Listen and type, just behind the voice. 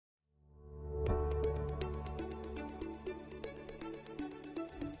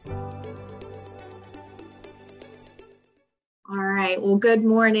right, well, good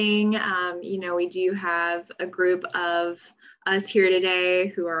morning. We do have a group of us here today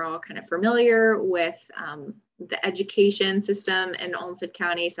who are all kind of familiar with the education system in Olmsted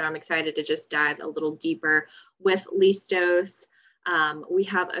County. So I'm excited to just dive a little deeper with Listos. We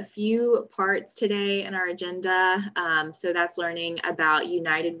have a few parts today in our agenda. So that's learning about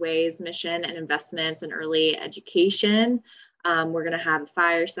United Way's mission and investments in early education. We're going to have a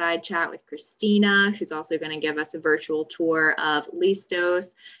fireside chat with Christina, who's also going to give us a virtual tour of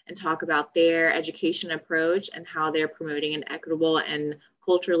Listos and talk about their education approach and how they're promoting an equitable and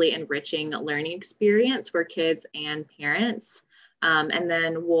culturally enriching learning experience for kids and parents. And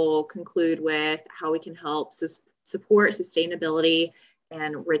then we'll conclude with how we can help support sustainability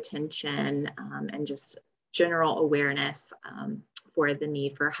and retention and just general awareness for the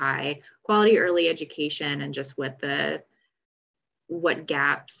need for high quality early education and just what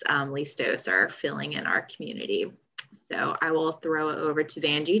gaps Listos are filling in our community. So I will throw it over to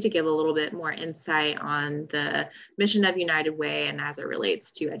Vanjie to give a little bit more insight on the mission of United Way and as it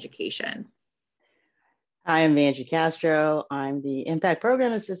relates to education. Hi, I'm Vanjie Castro. I'm the Impact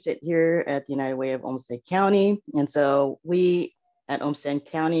Program Assistant here at the United Way of Olmsted County. And so we at Olmsted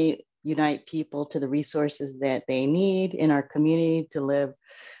County unite people to the resources that they need in our community to live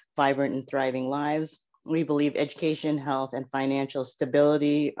vibrant and thriving lives. We believe education, health, and financial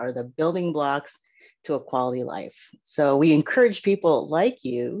stability are the building blocks to a quality life. So we encourage people like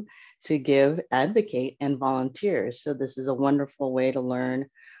you to give, advocate, and volunteer. So this is a wonderful way to learn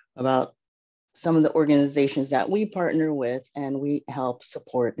about some of the organizations that we partner with, and we help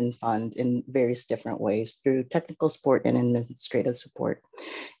support and fund in various different ways through technical support and administrative support.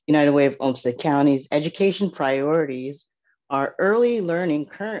 United Way of Olmsted County's education priorities are early learning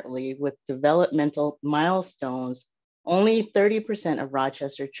currently with developmental milestones. Only 30% of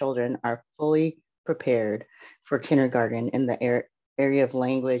Rochester children are fully prepared for kindergarten in the area of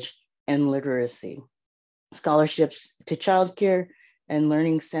language and literacy. Scholarships to childcare and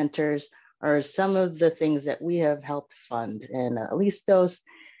learning centers are some of the things that we have helped fund. And Listos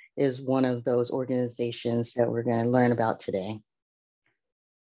is one of those organizations that we're going to learn about today.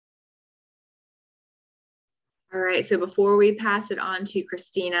 All right, so before we pass it on to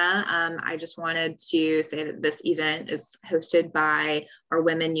Christina, I just wanted to say that this event is hosted by our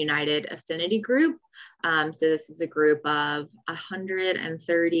Women United Affinity Group. So this is a group of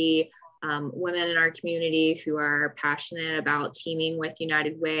 130 women in our community who are passionate about teaming with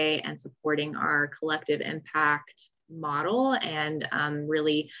United Way and supporting our collective impact model and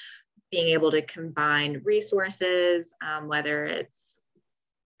really being able to combine resources, whether it's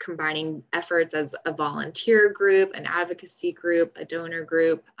combining efforts as a volunteer group, an advocacy group, a donor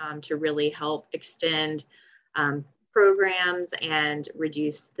group to really help extend programs and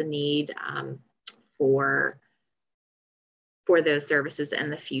reduce the need for those services in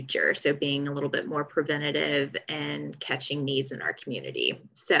the future. So being a little bit more preventative and catching needs in our community.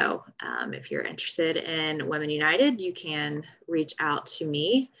 So if you're interested in Women United, you can reach out to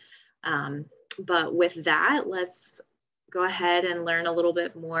me. But with that, let's go ahead and learn a little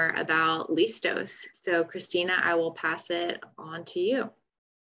bit more about Listos. So Christina, I will pass it on to you.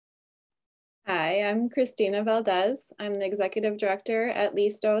 Hi, I'm Christina Valdez. I'm the Executive Director at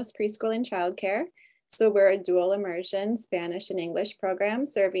Listos Preschool and Childcare. So we're a dual immersion Spanish and English program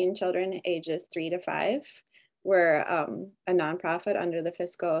serving children ages 3 to 5. We're a nonprofit under the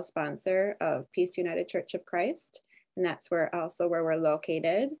fiscal sponsor of Peace United Church of Christ. And that's also where we're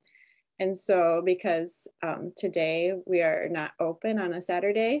located. And so because today we are not open on a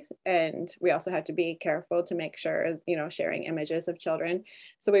Saturday, and we also have to be careful to make sure, sharing images of children.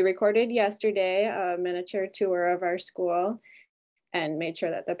 So we recorded yesterday a miniature tour of our school and made sure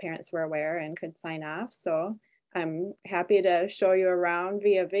that the parents were aware and could sign off. So I'm happy to show you around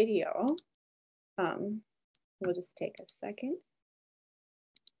via video. We'll just take a second.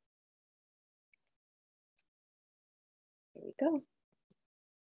 Here we go.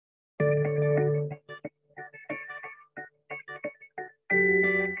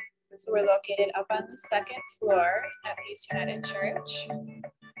 So we're located up on the 2nd floor at Peace United Church.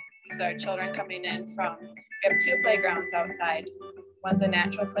 These are children coming in from, we have 2 playgrounds outside. One's a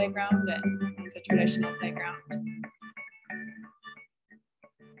natural playground and one's a traditional playground.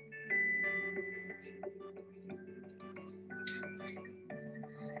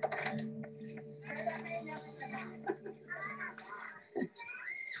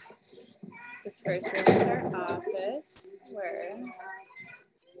 This first room is our office where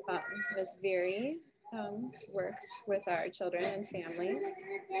Ms. Viri works with our children and families.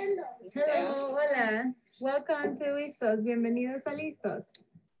 Hello, hola. Welcome to Listos. Bienvenidos a Listos.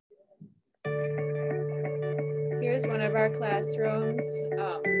 Here's one of our classrooms.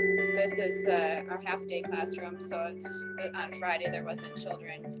 This is our half-day classroom. So on Friday, there wasn't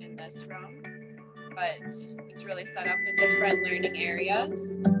children in this room, but it's really set up with different learning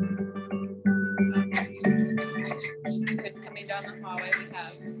areas. Here's coming down the hallway, we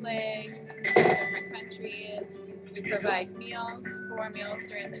have flags, different countries. We provide meals, 4 meals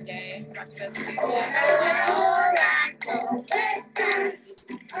during the day, breakfast, 2 snacks.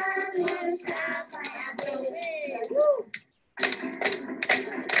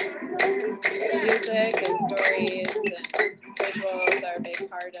 Music and stories and visuals are a big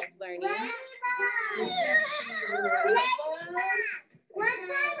part of learning. One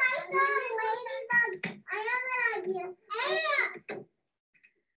time I saw a ladybug. I have an idea.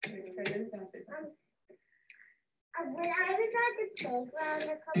 When I was at the playground a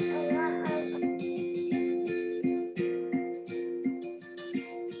couple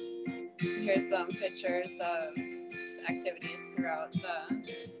Here's some pictures of activities throughout the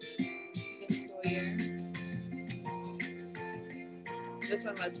school year. This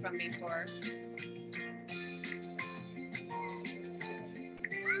one was from before.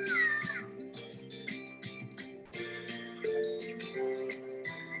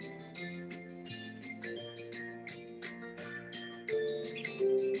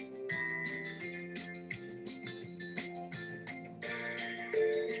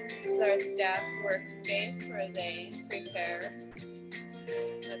 This is our staff workspace where they prepare.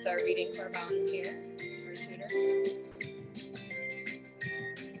 That's our reading for volunteer or tutor.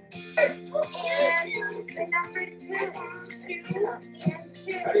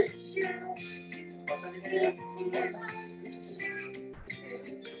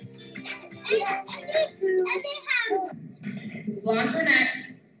 Blonde brunette,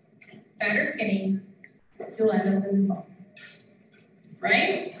 fat or skinny, you'll end up visible.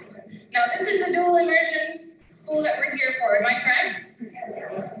 Right? Now this is the dual immersion school that we're here for, am I correct?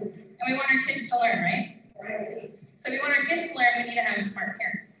 And we want our kids to learn, right? So if we want our kids to learn, we need to have smart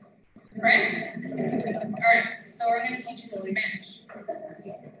parents. Correct? All right, so we're going to teach you some Spanish.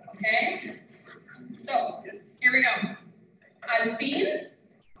 Okay? So, here we go. Al fin,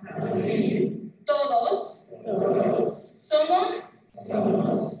 todos somos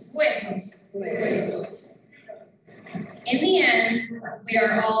huesos. In the end, we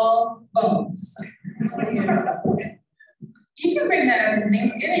are all bones. You can bring that up for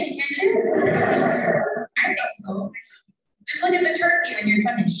Thanksgiving, can't you? I think so. Just look at the turkey when you're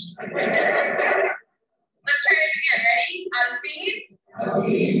finished. Let's try it again. Ready? Al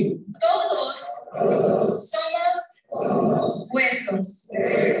fin, todos somos huesos.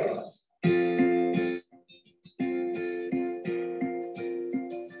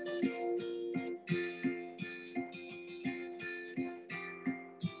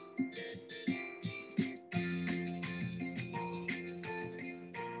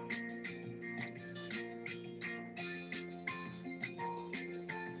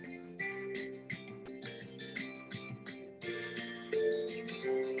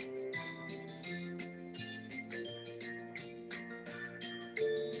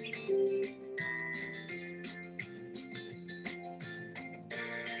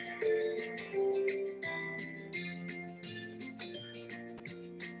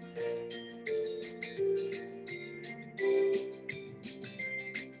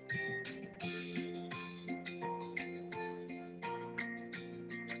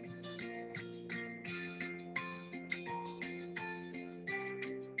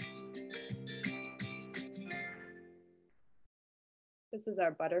 This is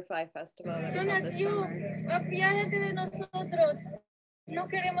our butterfly festival that we have this summer.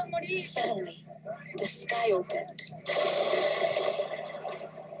 Suddenly, the sky opened.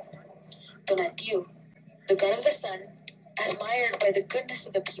 Donatiu, the god of the sun, admired by the goodness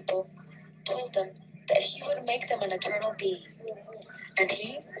of the people, told them that he would make them an eternal being. And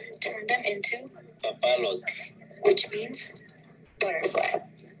he turned them into papalotes, which means butterfly,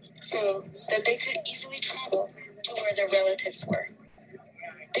 so that they could easily travel to where their relatives were.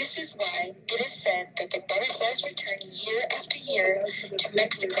 This is why it is said that the butterflies return year after year to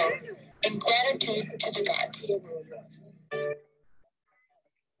Mexico in gratitude to the gods.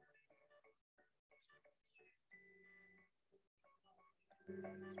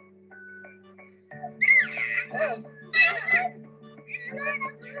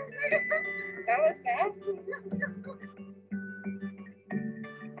 That was fast.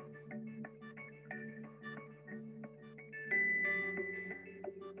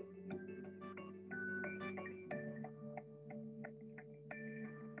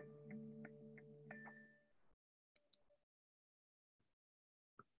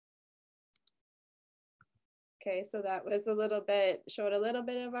 Okay, so that was a little bit, showed a little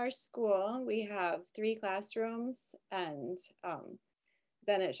bit of our school. We have 3 classrooms, and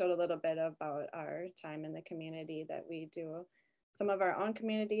then it showed a little bit about our time in the community, that we do some of our own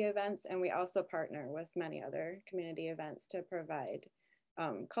community events, and we also partner with many other community events to provide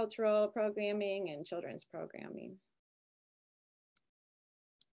cultural programming and children's programming.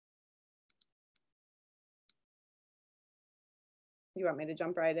 You want me to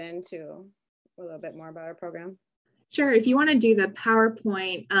jump right into a little bit more about our program? Sure. If you want to do the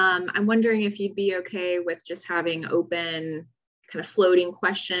PowerPoint, I'm wondering if you'd be okay with just having open kind of floating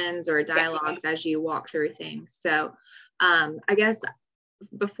questions or dialogues as you walk through things. So I guess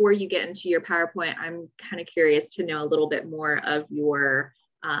before you get into your PowerPoint, I'm kind of curious to know a little bit more of your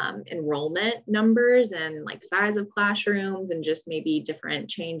enrollment numbers and like size of classrooms and just maybe different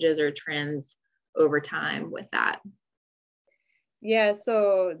changes or trends over time with that. Yeah,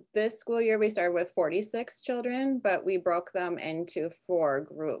 so this school year we started with 46 children, but we broke them into 4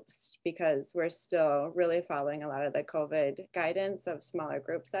 groups because we're still really following a lot of the COVID guidance of smaller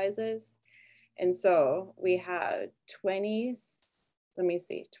group sizes. And so we had 28 that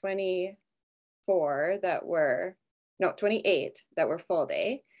were full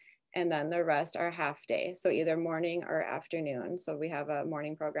day, and then the rest are half day. So either morning or afternoon. So we have a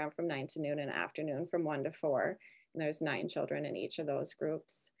morning program from 9 to noon and afternoon from 1 to 4. And there's 9 children in each of those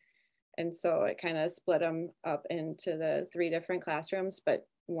groups. And so it kind of split them up into the 3 different classrooms, but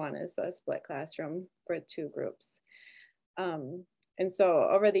one is a split classroom for 2 groups. And so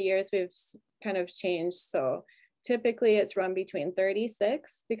over the years, we've kind of changed. So typically it's run between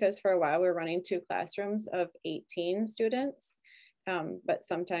 36, because for a while we're running 2 classrooms of 18 students. But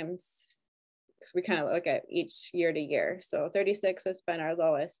sometimes we kind of look at each year to year. So 36 has been our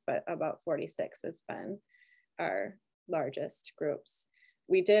lowest, but about 46 has been our largest groups.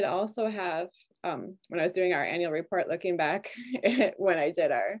 We did also have, when I was doing our annual report, looking back when I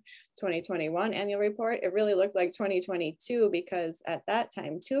did our 2021 annual report, it really looked like 2022, because at that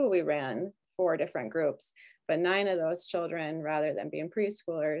time too, we ran 4 different groups, but 9 of those children, rather than being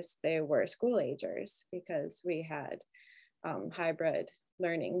preschoolers, they were school agers, because we had hybrid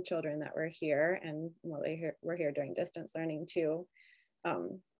learning children that were here, and well, they were here during distance learning too.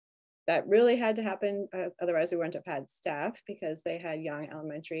 That really had to happen, otherwise we wouldn't have had staff, because they had young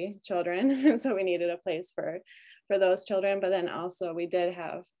elementary children. So we needed a place for those children. But then also we did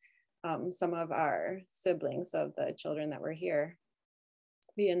have some of our siblings of the children that were here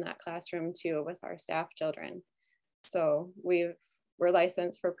be in that classroom too with our staff children. So we're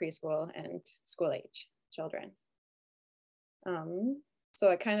licensed for preschool and school age children.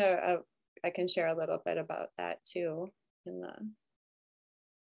 So it kind of, I can share a little bit about that too in the.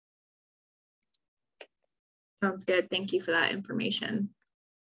 Sounds good. Thank you for that information.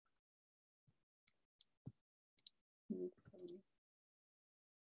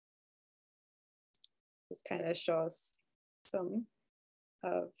 This kind of shows some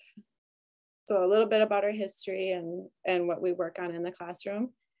of, so a little bit about our history and what we work on in the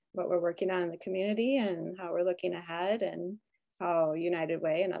classroom, what we're working on in the community, and how we're looking ahead, and how United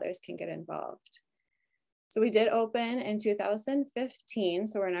Way and others can get involved. So we did open in 2015,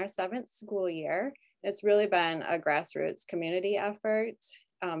 so we're in our 7th school year. It's really been a grassroots community effort.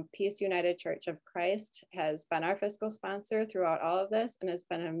 Peace United Church of Christ has been our fiscal sponsor throughout all of this, and has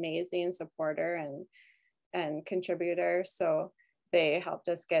been an amazing supporter and contributor. So they helped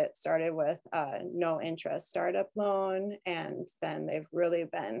us get started with a no interest startup loan, and then they've really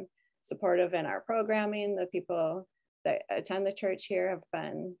been supportive in our programming. The people that attend the church here have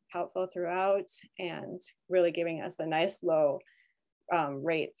been helpful throughout, and really giving us a nice low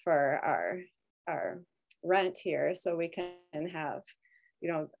rate for our rent here, so we can have,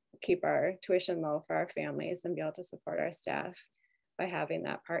 keep our tuition low for our families and be able to support our staff by having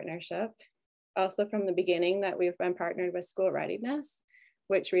that partnership. Also from the beginning that we've been partnered with School Readiness,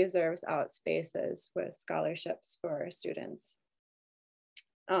 which reserves out spaces with scholarships for students.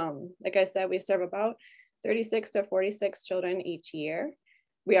 Like I said, we serve about 36 to 46 children each year.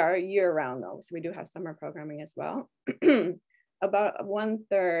 We are year round though, so we do have summer programming as well. About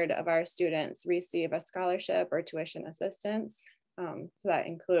 1/3 of our students receive a scholarship or tuition assistance. So that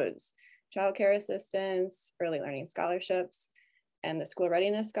includes childcare assistance, early learning scholarships, and the school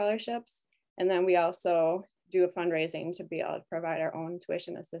readiness scholarships. And then we also do a fundraising to be able to provide our own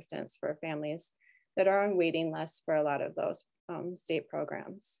tuition assistance for families that are on waiting lists for a lot of those state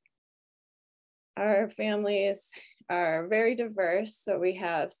programs. Our families are very diverse. So we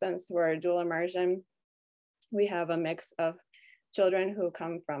have, since we're dual immersion, we have a mix of children who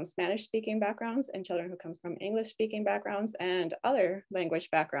come from Spanish speaking backgrounds and children who come from English speaking backgrounds and other language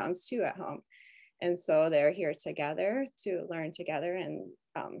backgrounds too at home. And so they're here together to learn together. And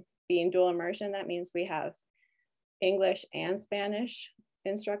being dual immersion, that means we have English and Spanish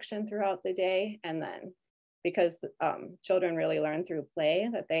instruction throughout the day. And then because children really learn through play,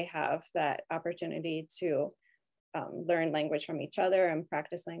 that they have that opportunity to learn language from each other and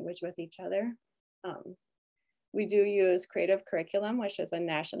practice language with each other. We do use creative curriculum, which is a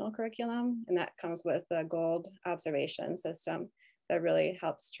national curriculum, and that comes with a gold observation system that really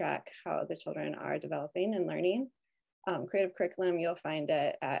helps track how the children are developing and learning. Creative curriculum, you'll find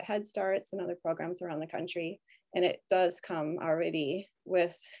it at Head Starts and other programs around the country. And it does come already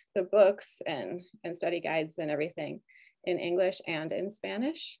with the books and study guides and everything in English and in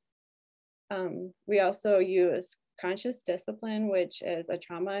Spanish. We also use conscious discipline, which is a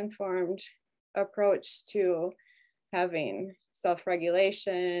trauma-informed approach to having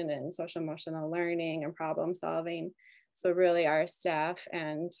self-regulation and social emotional learning and problem solving. So really our staff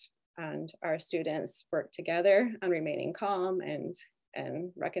and our students work together on remaining calm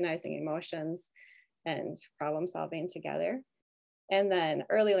and recognizing emotions and problem solving together. And then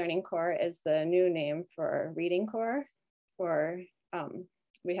Early Learning Core is the new name for Reading Core.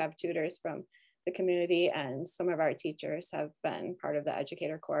 We have tutors from the community, and some of our teachers have been part of the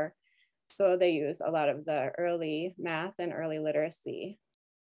Educator Core. So they use a lot of the early math and early literacy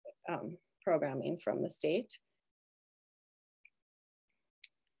programming from the state.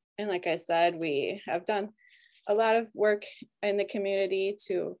 And like I said, we have done a lot of work in the community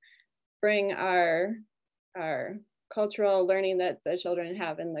to bring our cultural learning that the children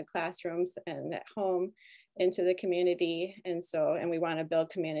have in the classrooms and at home into the community. And we want to build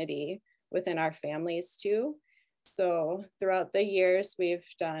community within our families too. So throughout the years, we've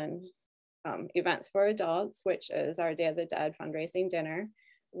done events for adults, which is our Day of the Dead fundraising dinner,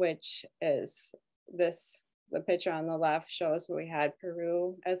 which is the picture on the left shows we had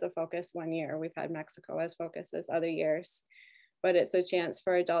Peru as a focus one year. We've had Mexico as focuses other years, but it's a chance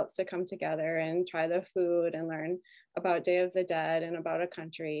for adults to come together and try the food and learn about Day of the Dead and about a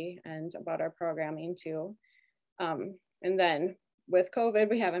country and about our programming too. And then with COVID,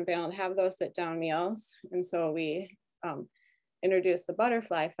 we haven't been able to have those sit down meals. And so we introduced the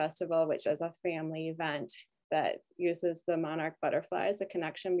Butterfly Festival, which is a family event that uses the monarch butterfly as a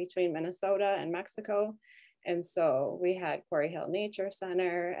connection between Minnesota and Mexico. And so we had Quarry Hill Nature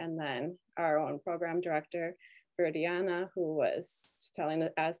Center, and then our own program director, Viridiana, who was telling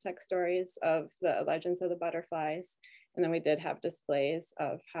the Aztec stories of the legends of the butterflies. And then we did have displays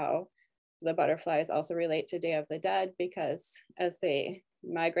of how the butterflies also relate to Day of the Dead, because as they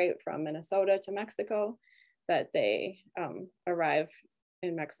migrate from Minnesota to Mexico, that they arrive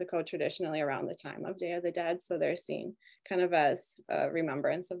in Mexico traditionally around the time of Day of the Dead. So they're seen kind of as a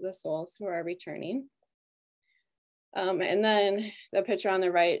remembrance of the souls who are returning. And then the picture on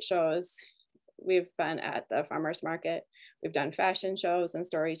the right shows we've been at the farmers market. We've done fashion shows and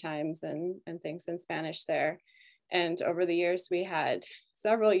story times and things in Spanish there. And over the years, we had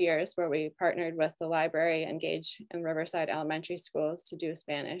several years where we partnered with the library, Engage, and Riverside Elementary Schools to do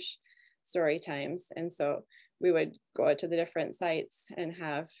Spanish story times. And so we would go to the different sites and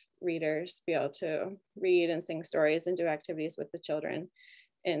have readers be able to read and sing stories and do activities with the children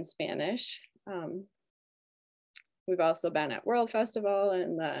in Spanish. We've also been at World Festival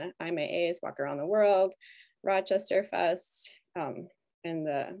and the IMAA's Walk Around the World, Rochester Fest,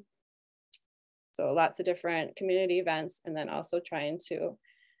 so lots of different community events, and then also trying to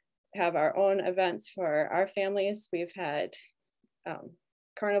have our own events for our families. We've had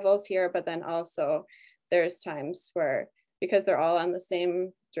carnivals here, but then also there's times where, because they're all on the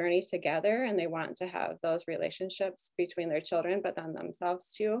same journey together and they want to have those relationships between their children, but then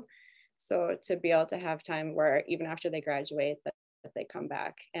themselves too. So to be able to have time where even after they graduate, that they come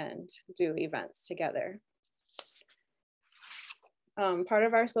back and do events together. Part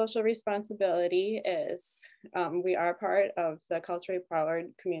of our social responsibility is we are part of the culturally powered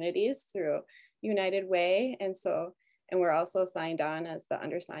communities through United Way. And we're also signed on as the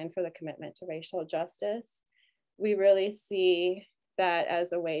undersigned for the Commitment to Racial Justice. We really see that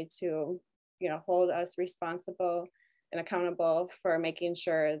as a way to, hold us responsible and accountable for making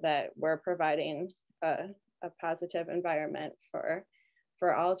sure that we're providing a positive environment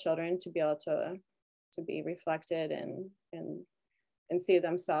for all children to be able to be reflected and see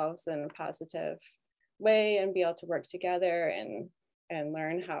themselves in a positive way and be able to work together and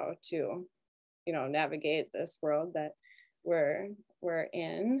learn how to, navigate this world that we're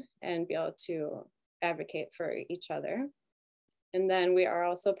in and be able to advocate for each other. And then we are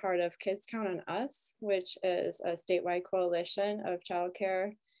also part of Kids Count on Us, which is a statewide coalition of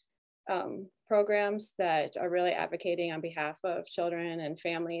childcare programs that are really advocating on behalf of children and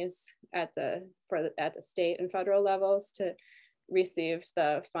families at the state and federal levels to receive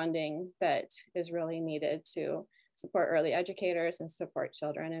the funding that is really needed to support early educators and support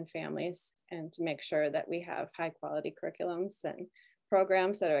children and families, and to make sure that we have high quality curriculums and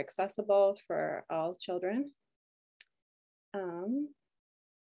programs that are accessible for all children.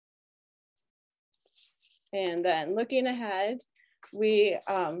 And then looking ahead, we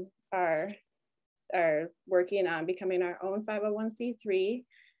are working on becoming our own 501c3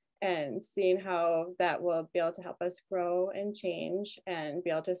 and seeing how that will be able to help us grow and change and be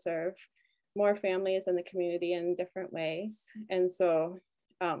able to serve more families in the community in different ways. And so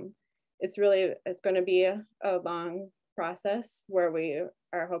it's going to be a long process where we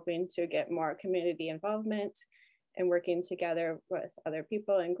are hoping to get more community involvement and working together with other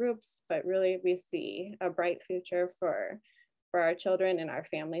people and groups, but really we see a bright future for our children and our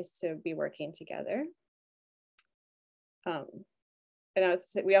families to be working together. And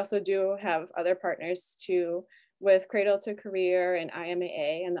we also do have other partners too, with Cradle to Career and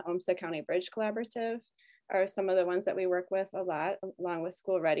IMAA and the Olmsted County Bridge Collaborative are some of the ones that we work with a lot, along with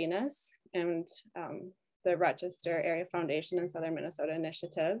School Readiness and the Rochester Area Foundation and Southern Minnesota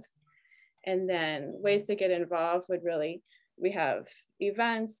Initiative. And then ways to get involved would really, we have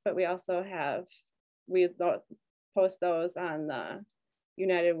events, but we also have, we post those on the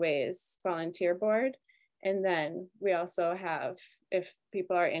United Ways volunteer board. And then we also have, if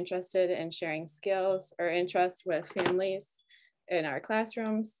people are interested in sharing skills or interest with families in our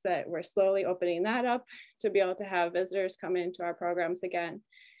classrooms, that we're slowly opening that up to be able to have visitors come into our programs again.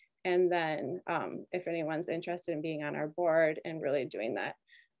 And then if anyone's interested in being on our board and really doing that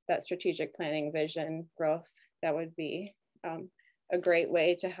strategic planning, vision, growth, that would be a great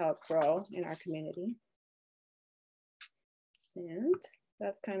way to help grow in our community. And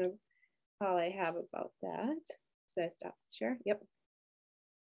that's kind of all I have about that. Did I stop the share? Yep.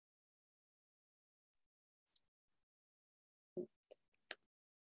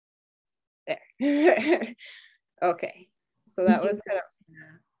 There. Okay, so that was kind of,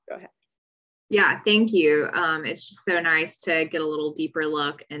 go ahead. Yeah, thank you. It's just so nice to get a little deeper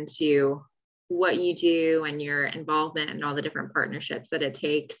look into what you do and your involvement and all the different partnerships that it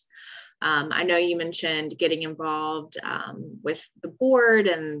takes. I know you mentioned getting involved with the board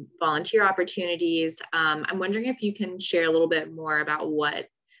and volunteer opportunities. I'm wondering if you can share a little bit more about what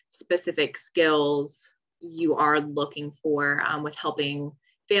specific skills you are looking for with helping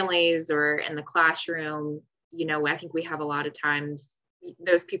families or in the classroom. You know, I think we have a lot of times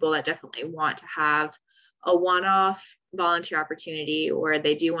those people that definitely want to have a one-off volunteer opportunity, or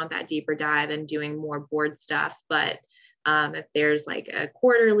they do want that deeper dive and doing more board stuff. But if there's like a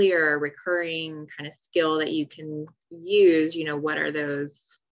quarterly or a recurring kind of skill that you can use, you know, what are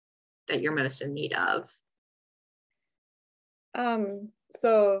those that you're most in need of?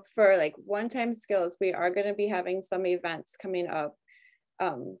 So for like one-time skills, we are going to be having some events coming up.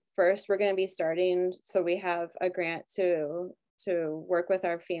 First, we're going to be starting, so we have a grant to work with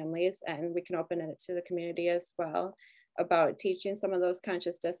our families, and we can open it to the community as well, about teaching some of those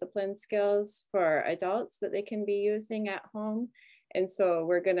conscious discipline skills for adults that they can be using at home. And so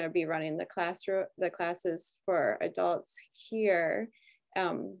we're going to be running the classes for adults here,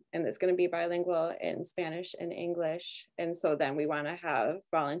 and it's going to be bilingual in Spanish and English. And so then we want to have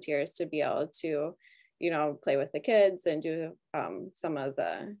volunteers to be able to, you know, play with the kids and do some of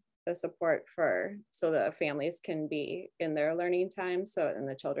the support so the families can be in their learning time, and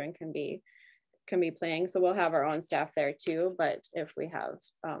the children can be playing. So we'll have our own staff there too, but if we have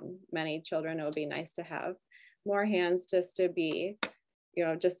many children, it would be nice to have more hands just to be, you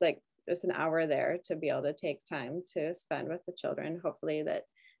know, just an hour there to be able to take time to spend with the children. Hopefully that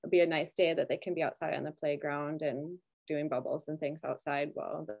it'll be a nice day that they can be outside on the playground and doing bubbles and things outside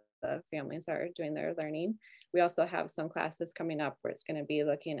while the families are doing their learning. We also have some classes coming up where it's going to be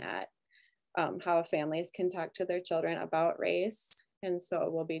looking at how families can talk to their children about race. And so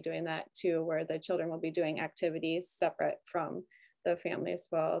we'll be doing that too, where the children will be doing activities separate from the families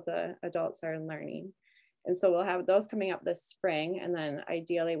while the adults are learning. And so we'll have those coming up this spring, and then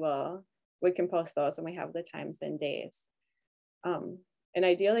ideally we can post those when we have the times and days. And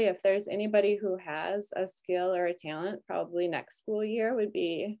ideally, if there's anybody who has a skill or a talent, probably next school year would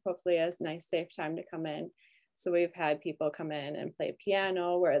be hopefully a nice, safe time to come in. So we've had people come in and play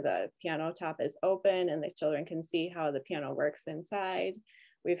piano where the piano top is open and the children can see how the piano works inside.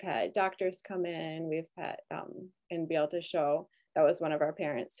 We've had doctors come in, we've had, and be able to show, that was one of our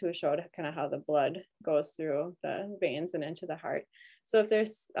parents who showed kind of how the blood goes through the veins and into the heart. So if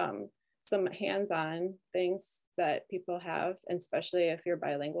there's some hands-on things that people have, and especially if you're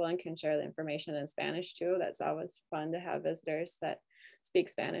bilingual and can share the information in Spanish too. That's always fun to have visitors that speak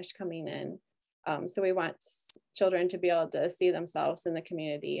Spanish coming in. So we want children to be able to see themselves in the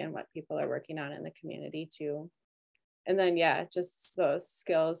community and what people are working on in the community too. And then, yeah, just those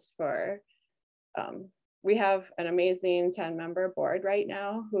skills for, we have an amazing 10-member board right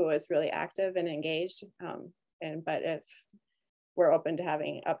now who is really active and engaged. But if we're open to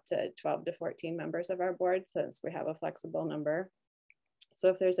having up to 12 to 14 members of our board, since we have a flexible number. So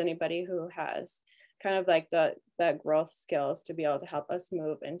if there's anybody who has kind of like the growth skills to be able to help us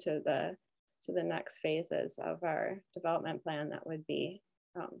move into the next phases of our development plan, that would be,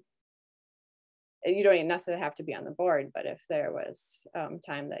 you don't even necessarily have to be on the board, but if there was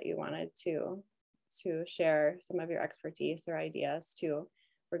time that you wanted to share some of your expertise or ideas too,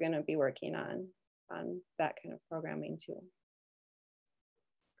 we're going to be working on that kind of programming too.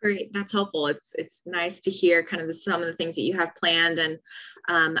 Great, that's helpful. It's nice to hear kind of some of the things that you have planned. And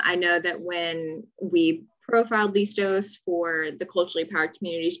I know that when we profiled Listos for the Culturally Powered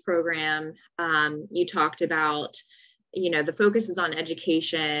Communities program, you talked about, the focus is on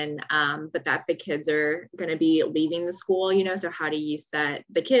education, but that the kids are going to be leaving the school, so how do you set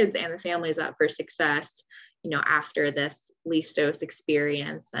the kids and the families up for success, after this Listos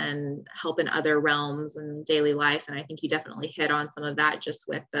experience and help in other realms and daily life? And I think you definitely hit on some of that just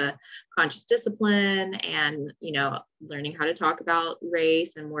with the conscious discipline and, learning how to talk about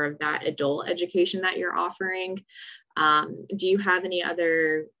race and more of that adult education that you're offering. Do you have any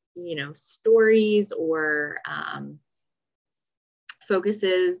other, stories or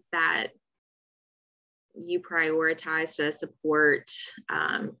focuses that you prioritize to support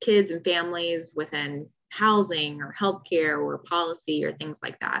kids and families within housing or healthcare or policy or things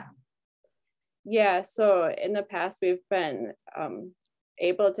like that? Yeah, so in the past, we've been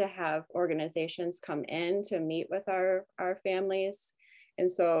able to have organizations come in to meet with our families.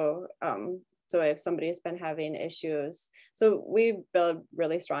 And so, so if somebody's been having issues, so we build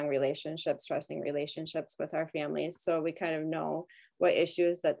really strong relationships, trusting relationships with our families. So we kind of know what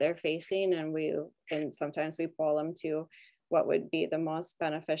issues that they're facing, and sometimes we pull them to what would be the most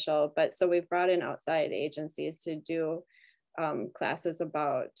beneficial. But so we've brought in outside agencies to do classes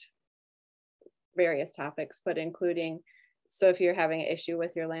about various topics, but including, so if you're having an issue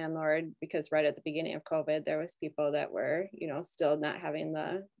with your landlord, because right at the beginning of COVID, there was people that were, still not having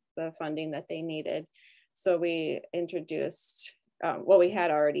the funding that they needed. So we introduced, we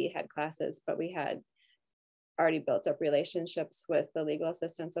had already had classes, but we had already built up relationships with the legal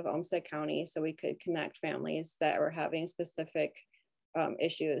assistance of Olmsted County, so we could connect families that were having specific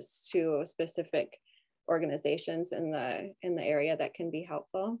issues to specific organizations in the area that can be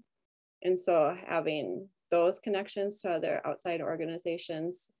helpful. And so having those connections to other outside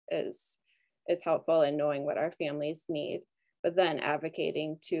organizations is helpful in knowing what our families need, but then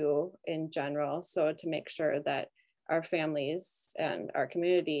advocating too in general, so to make sure that our families and our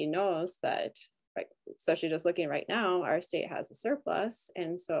community knows that, especially just looking right now, our state has a surplus.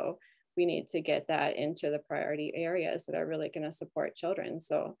 And so we need to get that into the priority areas that are really going to support children.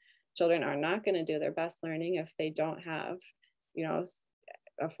 So children are not going to do their best learning if they don't have,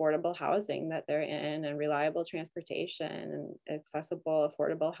 affordable housing that they're in, and reliable transportation, and accessible,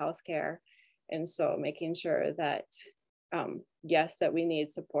 affordable healthcare. And so making sure that, yes, that we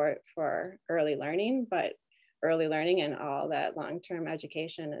need support for early learning, but early learning and all that long-term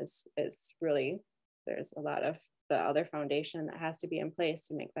education is really, there's a lot of the other foundation that has to be in place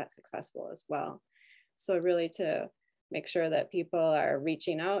to make that successful as well. So really to make sure that people are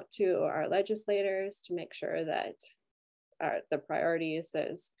reaching out to our legislators to make sure that the priorities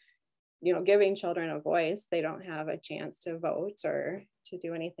is, giving children a voice. They don't have a chance to vote or to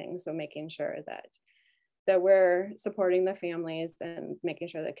do anything. So making sure that we're supporting the families and making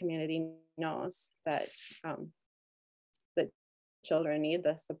sure the community knows that that children need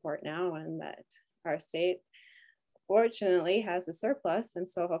the support now, and that our state fortunately has a surplus, and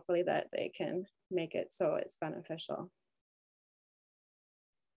so hopefully that they can make it so it's beneficial.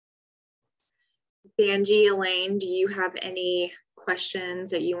 Angie, Elaine, do you have any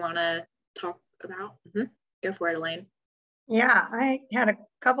questions that you want to talk about? Go for it, Elaine. Yeah, I had a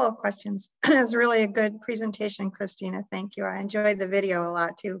couple of questions. It was really a good presentation, Christina. Thank you. I enjoyed the video a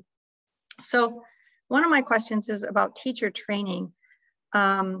lot too. So one of my questions is about teacher training.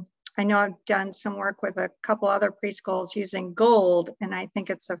 I know I've done some work with a couple other preschools using Gold, and I think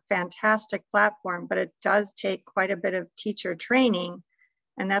it's a fantastic platform, but it does take quite a bit of teacher training,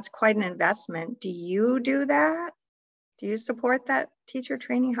 and that's quite an investment. Do you do that? Do you support that teacher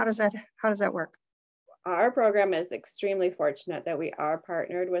training? How does that work? our program is extremely fortunate that we are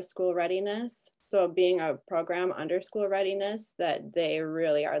partnered with School Readiness. So being a program under School Readiness, that they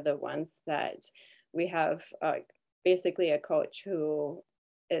really are the ones that we have basically a coach who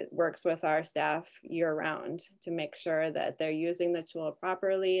works with our staff year round to make sure that they're using the tool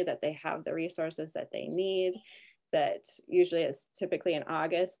properly, that they have the resources that they need, that usually it's typically in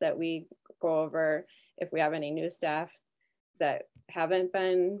August that we go over if we have any new staff that haven't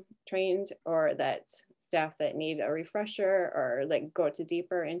been trained, or that staff that need a refresher or like go to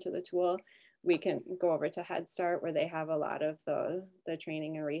deeper into the tool, we can go over to Head Start where they have a lot of the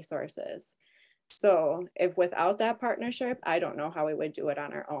training and resources. So if without that partnership, I don't know how we would do it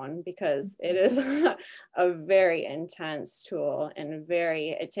on our own, because it is a very intense tool and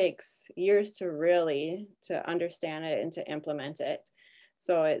it takes years to really to understand it and to implement it.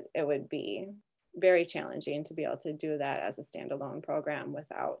 So it would be very challenging to be able to do that as a standalone program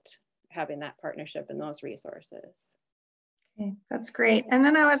without having that partnership and those resources. Okay, that's great. And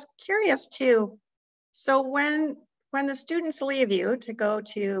then I was curious too, so when the students leave you to go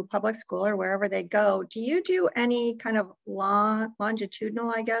to public school or wherever they go, do you do any kind of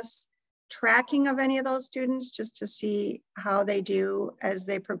longitudinal, I guess, tracking of any of those students just to see how they do as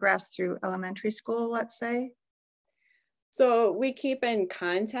they progress through elementary school, let's say? So we keep in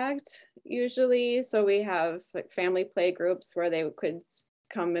contact usually. So we have like family play groups where they could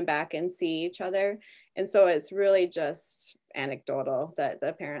come back and see each other. And so it's really just anecdotal that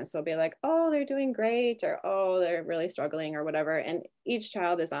the parents will be like, oh, they're doing great, or oh, they're really struggling, or whatever. And each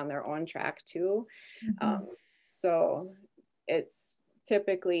child is on their own track too. So it's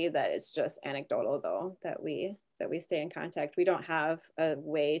typically that it's just anecdotal though, that we stay in contact. We don't have a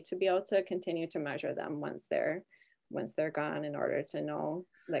way to be able to continue to measure them once they're gone, in order to know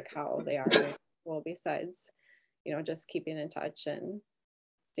like how they are doing. Well, besides, just keeping in touch and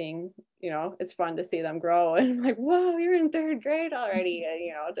seeing, it's fun to see them grow and like, whoa, you're in third grade already.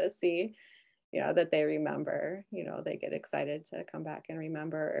 And, to see, that they remember, they get excited to come back and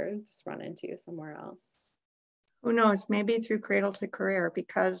remember, or just run into you somewhere else. Who knows, maybe through cradle to career,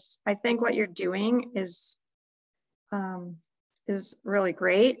 because I think what you're doing is really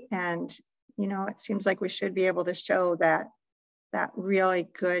great. And it seems like we should be able to show that really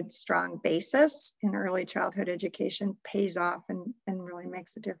good, strong basis in early childhood education pays off and really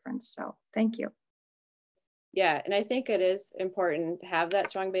makes a difference. So thank you. Yeah, and I think it is important to have that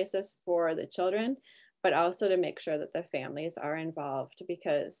strong basis for the children, but also to make sure that the families are involved,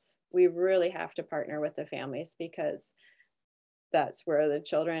 because we really have to partner with the families, because that's where the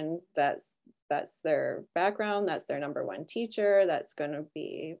children, that's their background, that's their number one teacher, that's going to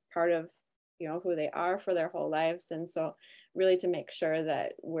be part of who they are for their whole lives. And so really to make sure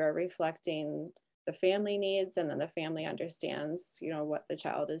that we're reflecting the family needs, and then the family understands what the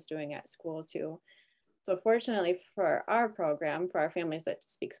child is doing at school too. So fortunately for our program, for our families that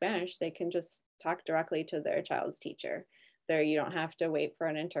speak Spanish, they can just talk directly to their child's teacher. There, you don't have to wait for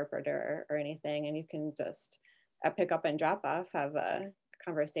an interpreter or anything, and you can just at pick up and drop off have a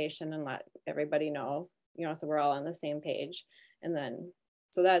conversation and let everybody know, so we're all on the same page. And then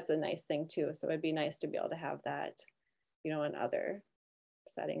so that's a nice thing too. So it'd be nice to be able to have that, in other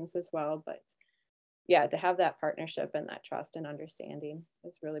settings as well. But yeah, to have that partnership and that trust and understanding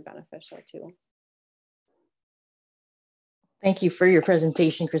is really beneficial too. Thank you for your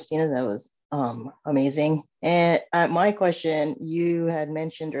presentation, Christina. That was amazing. And my question, you had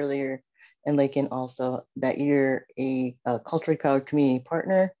mentioned earlier, and Lakin also, that you're a culturally proud community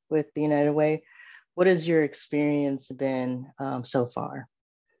partner with the United Way. What has your experience been so far?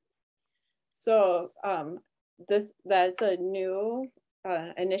 So that's a new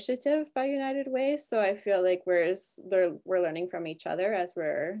initiative by United Way. So I feel like we're learning from each other as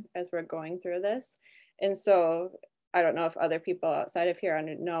we're going through this. And so I don't know if other people outside of here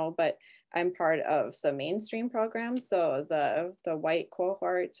know, but I'm part of the mainstream program. So the white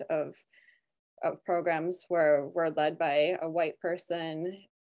cohort of programs where we're led by a white person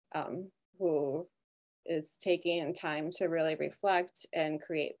who is taking time to really reflect and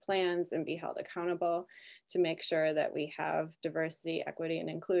create plans and be held accountable to make sure that we have diversity, equity, and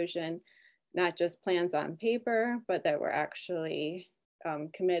inclusion, not just plans on paper, but that we're actually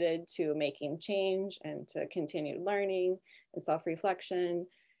committed to making change and to continued learning and self-reflection.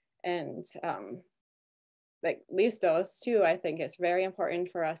 And like Listos too, I think it's very important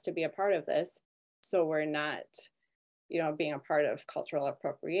for us to be a part of this. So we're not, being a part of cultural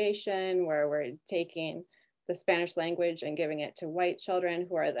appropriation, where we're taking the Spanish language and giving it to white children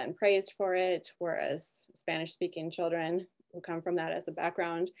who are then praised for it, whereas Spanish speaking children who come from that as a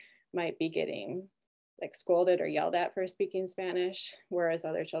background might be getting like scolded or yelled at for speaking Spanish, whereas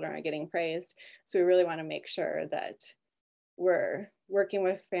other children are getting praised. So we really want to make sure that we're working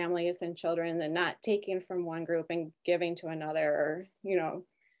with families and children and not taking from one group and giving to another, or, you know,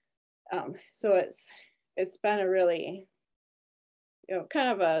 so it's been a really, you know,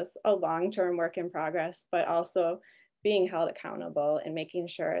 kind of a long-term work in progress, but also being held accountable and making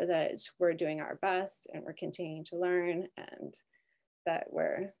sure that we're doing our best and we're continuing to learn, and that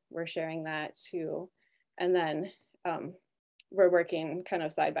we're sharing that too. And then we're working kind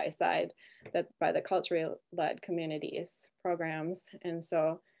of side by side that by the culturally led communities programs. And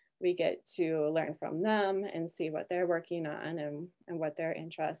so we get to learn from them and see what they're working on and what their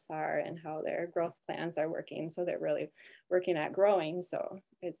interests are and how their growth plans are working. So they're really working at growing. So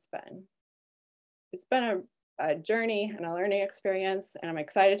it's been a journey and a learning experience, and I'm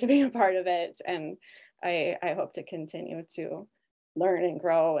excited to be a part of it. And I hope to continue to learn and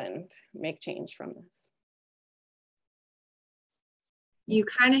grow and make change from this. You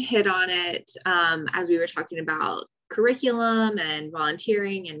kind of hit on it as we were talking about curriculum and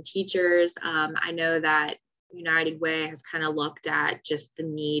volunteering and teachers. I know that United Way has kind of looked at just the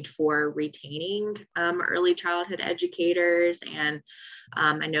need for retaining early childhood educators. And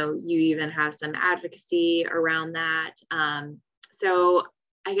I know you even have some advocacy around that. So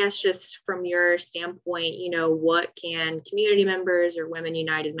I guess just from your standpoint, you know, what can community members or Women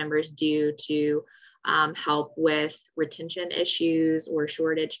United members do to help with retention issues or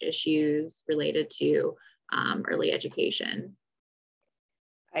shortage issues related to early education?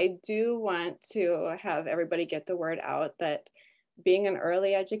 I do want to have everybody get the word out that being an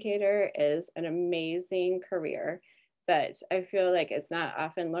early educator is an amazing career, that I feel like it's not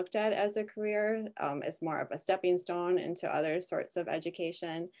often looked at as a career. It's more of a stepping stone into other sorts of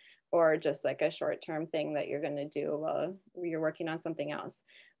education, or just like a short-term thing that you're going to do while you're working on something else.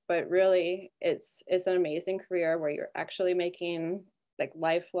 But really, it's an amazing career where you're actually making like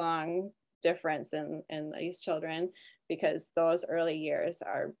lifelong difference in these children, because those early years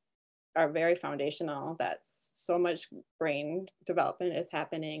are very foundational. That's so much brain development is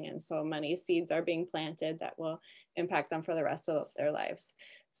happening, and so many seeds are being planted that will impact them for the rest of their lives.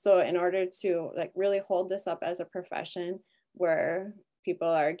 So in order to like really hold this up as a profession where people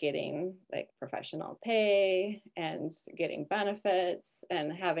are getting like professional pay and getting benefits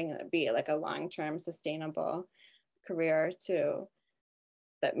and having it be like a long-term sustainable career, to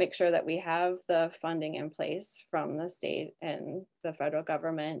that make sure that we have the funding in place from the state and the federal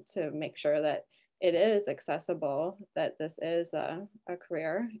government to make sure that it is accessible, that this is a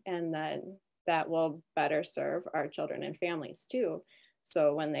career, and that will better serve our children and families too.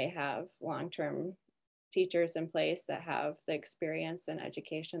 So when they have long-term teachers in place that have the experience and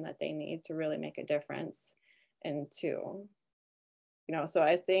education that they need to really make a difference, and to, you know, so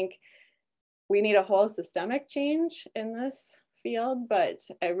I think we need a whole systemic change in this field, but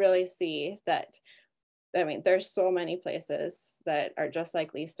I really see that, I mean, there's so many places that are just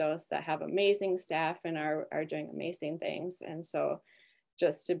like Listos that have amazing staff and are doing amazing things. And so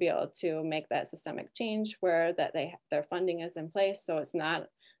just to be able to make that systemic change where that their funding is in place, so it's not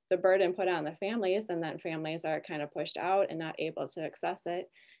the burden put on the families, and then families are kind of pushed out and not able to access it,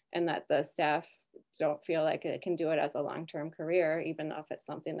 and that the staff don't feel like it can do it as a long-term career, even if it's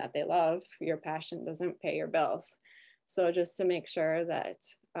something that they love. Your passion doesn't pay your bills. So just to make sure that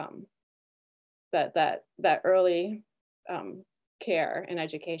that early care and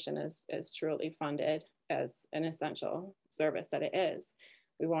education is truly funded as an essential service that it is.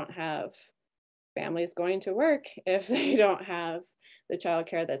 We won't have families going to work if they don't have the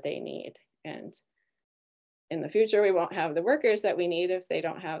childcare that they need. And in the future, we won't have the workers that we need if they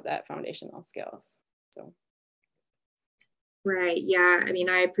don't have that foundational skills. So. Right. Yeah. I mean,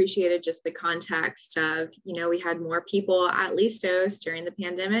 I appreciated just the context of, you know, we had more people at Listos during the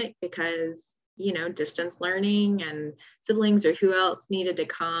pandemic because, you know, distance learning and siblings or who else needed to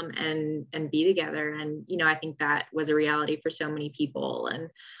come and be together. And, you know, I think that was a reality for so many people.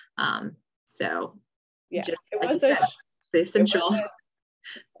 And so yeah, just it like was you said, the essential.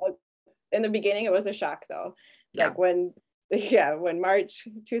 In the beginning, it was a shock though. Yeah. Like when March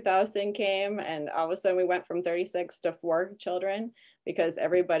 2000 came and all of a sudden we went from 36 to 4 children because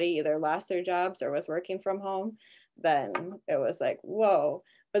everybody either lost their jobs or was working from home, then it was like, whoa.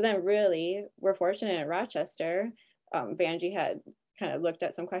 But then really, we're fortunate in Rochester. Vanjie had kind of looked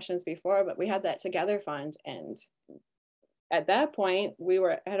at some questions before, but we had that Together Fund. And at that point, we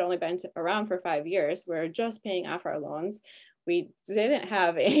had only been around for 5 years. We were just paying off our loans. We didn't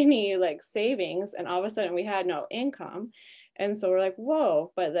have any like savings, and all of a sudden we had no income. And so we're like,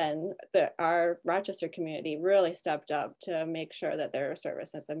 whoa. But then our Rochester community really stepped up to make sure that there were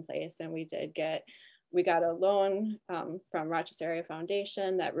services in place. And we did get we got a loan from Rochester Area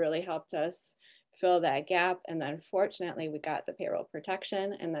Foundation that really helped us fill that gap. And then fortunately we got the payroll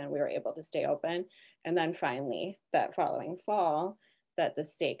protection, and then we were able to stay open. And then finally that following fall, that the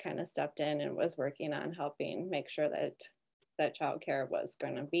state kind of stepped in and was working on helping make sure that childcare was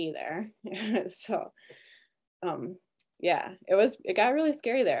going to be there. So yeah, it got really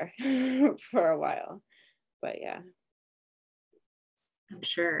scary there for a while, but yeah. I'm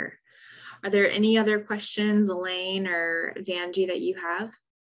sure. Are there any other questions, Elaine or Vanjie, that you have?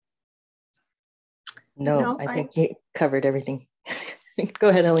 No, I think you covered everything. Go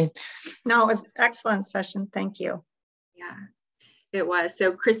ahead, Elaine. No, it was an excellent session. Thank you. Yeah, it was.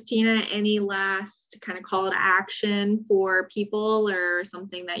 So Christina, any last kind of call to action for people or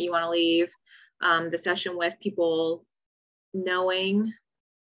something that you want to leave the session with people knowing?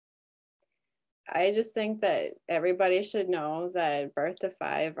 I just think that everybody should know that birth to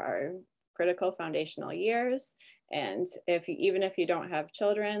 5 are critical foundational years. And even if you don't have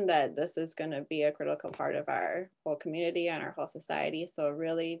children, that this is going to be a critical part of our whole community and our whole society. So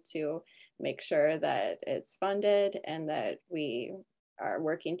really to make sure that it's funded and that we are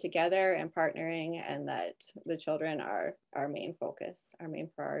working together and partnering, and that the children are our main focus, our main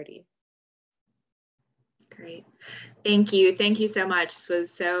priority. Great. Thank you. Thank you so much. This was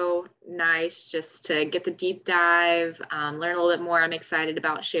so nice just to get the deep dive, learn a little bit more. I'm excited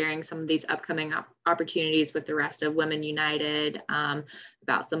about sharing some of these upcoming opportunities with the rest of Women United,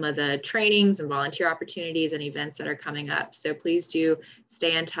 about some of the trainings and volunteer opportunities and events that are coming up. So please do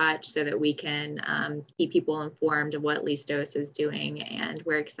stay in touch so that we can keep people informed of what Listos is doing. And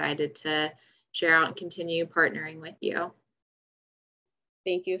we're excited to share out and continue partnering with you.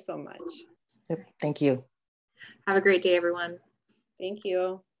 Thank you so much. Yep, thank you. Have a great day, everyone. Thank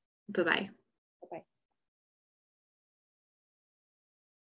you. Bye-bye.